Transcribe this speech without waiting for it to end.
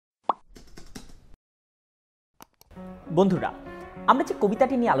বন্ধুরা, আমরা যে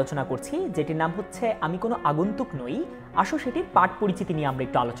কবিতাটি নিয়ে আলোচনা করছি যেটির নাম হচ্ছে আমি কোনো আগন্তুক নই, আসো সেটির পাঠ পরিচিতি নিয়ে আমরা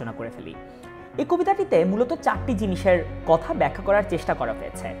একটু আলোচনা করে ফেলি। এই কবিতাটিতে মূলত 4টি জিনিসের কথা ব্যাখ্যা করার চেষ্টা করা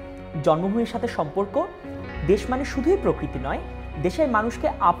হয়েছে। জন্মভূমির সাথে সম্পর্ক, দেশ মানে শুধুই প্রকৃতি নয়, দেশের মানুষকে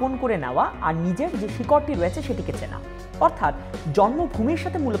আপন করে নেওয়া আর নিজের যে শিকড়টি রয়েছে সেটিকে চেনা। অর্থাৎ জন্মভূমির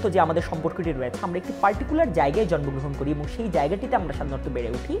সাথে মূলত যে আমাদের সম্পর্কটি রয়েছে, আমরা একটি পার্টিকুলার জায়গায় জন্মগ্রহণ করি এবং সেই জায়গাটিতে আমরা সাধারণত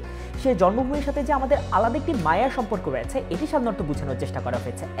বেড়ে উঠি। সেই জন্মভূমির সাথে যে আমাদের আলাদা একটি মায়ার সম্পর্ক রয়েছে এটি সাধারণত বোঝানোর চেষ্টা করা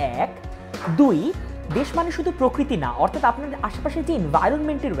হয়েছে। 1, 2, দেশ মানে শুধু প্রকৃতি না, অর্থাৎ আপনার আশেপাশে যে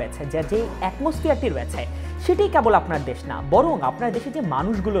এনভায়রনমেন্টটি রয়েছে, যে অ্যাটমসফিয়ারটি রয়েছে সেটাই কেবল আপনার দেশ না, বরং আপনার দেশে যে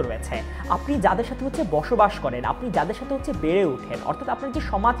মানুষগুলো রয়েছে, আপনি যাদের সাথে বসবাস করেন, আপনি যাদের সাথে বেড়ে ওঠেন, অর্থাৎ আপনার যে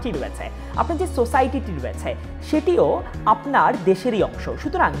সমাজটি রয়েছে, আপনার যে সোসাইটিটি রয়েছে সেটিও আপনার দেশেরই অংশ।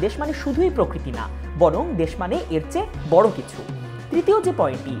 সুতরাং দেশ মানে শুধুই প্রকৃতি না, বরং দেশ মানে এর চেয়ে বড় কিছু। তৃতীয় যে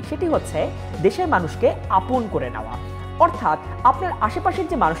পয়েন্টটি সেটি হচ্ছে দেশের মানুষকে আপন করে নেওয়া। অর্থাৎ আপনার আশেপাশের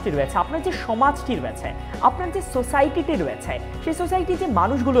যে মানুষটি রয়েছে, আপনার যে সমাজটি রয়েছে, আপনার যে সোসাইটিটি রয়েছে, সেই সোসাইটির যে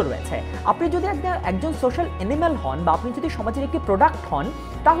মানুষগুলো রয়েছে, আপনি যদি একজন সোশ্যাল অ্যানিম্যাল হন বা আপনি যদি সমাজের একটি প্রোডাক্ট হন,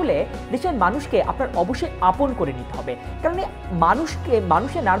 তাহলে দেশের মানুষকে আপনার অবশ্যই আপন করে নিতে হবে। কারণ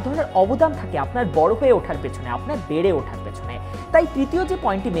মানুষের নানা ধরনের অবদান থাকে আপনার বড় হয়ে ওঠার পেছনে, আপনার বেড়ে ওঠার পেছনে। তাই তৃতীয় যে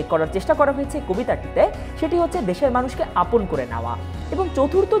পয়েন্টটি মেক করার চেষ্টা করা হয়েছে কবিতাটিতে সেটি হচ্ছে দেশের মানুষকে আপন করে নেওয়া। এবং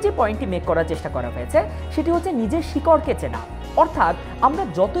চতুর্থ যে পয়েন্টটি মেক করার চেষ্টা করা হয়েছে সেটি হচ্ছে নিজের শিকড়কে চেনা। অর্থাৎ আমরা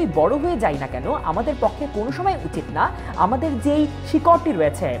যতই বড় হয়ে যাই না কেন, আমাদের পক্ষে কোনো সময় উচিত না আমাদের যেই শিকড়টি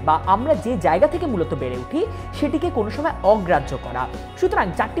রয়েছে বা আমরা যে জায়গা থেকে মূলত বেড়ে উঠি সেটিকে কোনো সময় অগ্রাহ্য করা। সুতরাং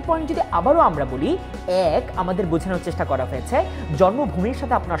 4টি পয়েন্ট যদি আবারও আমরা বলি, 1, আমাদের বোঝানোর চেষ্টা করা হয়েছে জন্মভূমির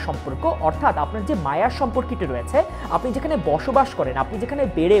সাথে আপনার সম্পর্ক, অর্থাৎ আপনার যে মায়ার সম্পর্কটি রয়েছে, আপনি যেখানে বসবাস করেন, আপনি যেখানে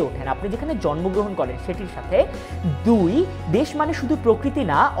বেড়ে ওঠেন, আপনি যেখানে জন্মগ্রহণ করেন সেটির সাথে। 2, দেশ মানে শুধু প্রকৃতি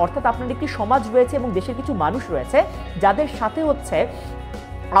না, অর্থাৎ আপনার একটি সমাজ রয়েছে এবং দেশের কিছু মানুষ রয়েছে যাদের সাথে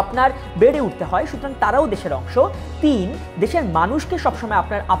আপনার বেড়ে উঠতে হয়, সুতরাং তারাও দেশের অংশ। 3, দেশের মানুষকে সবসময়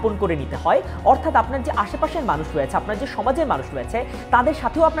আপনার আপন করে নিতে হয়, অর্থাৎ আপনার যে আশেপাশের মানুষ রয়েছে, আপনার যে সমাজের মানুষ রয়েছে তাদের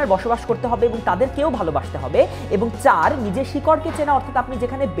সাথেও আপনার বসবাস করতে হবে এবং তাদেরকেও ভালোবাসতে হবে। এবং 4, নিজের শিকড়কে চেনা, অর্থাৎ আপনি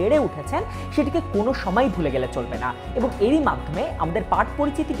যেখানে বেড়ে উঠেছেন সেটিকে কোনো সময় ভুলে গেলে চলবে না। এবং এরই মাধ্যমে আমাদের পাঠ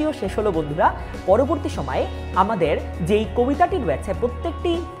পরিচিতিটিও শেষ হলো বন্ধুরা। পরবর্তী সময়ে আমাদের যেই কবিতাটি রয়েছে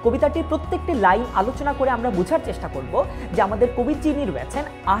কবিতাটির প্রত্যেকটি লাইন আলোচনা করে আমরা বোঝার চেষ্টা করব যে আমাদের কবি যিনি রয়েছেন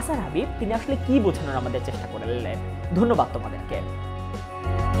আহসান হাবিব, তিনি আসলে কি বোঝানোর আমাদের চেষ্টা করলেন। ধন্যবাদ তোমাদেরকে।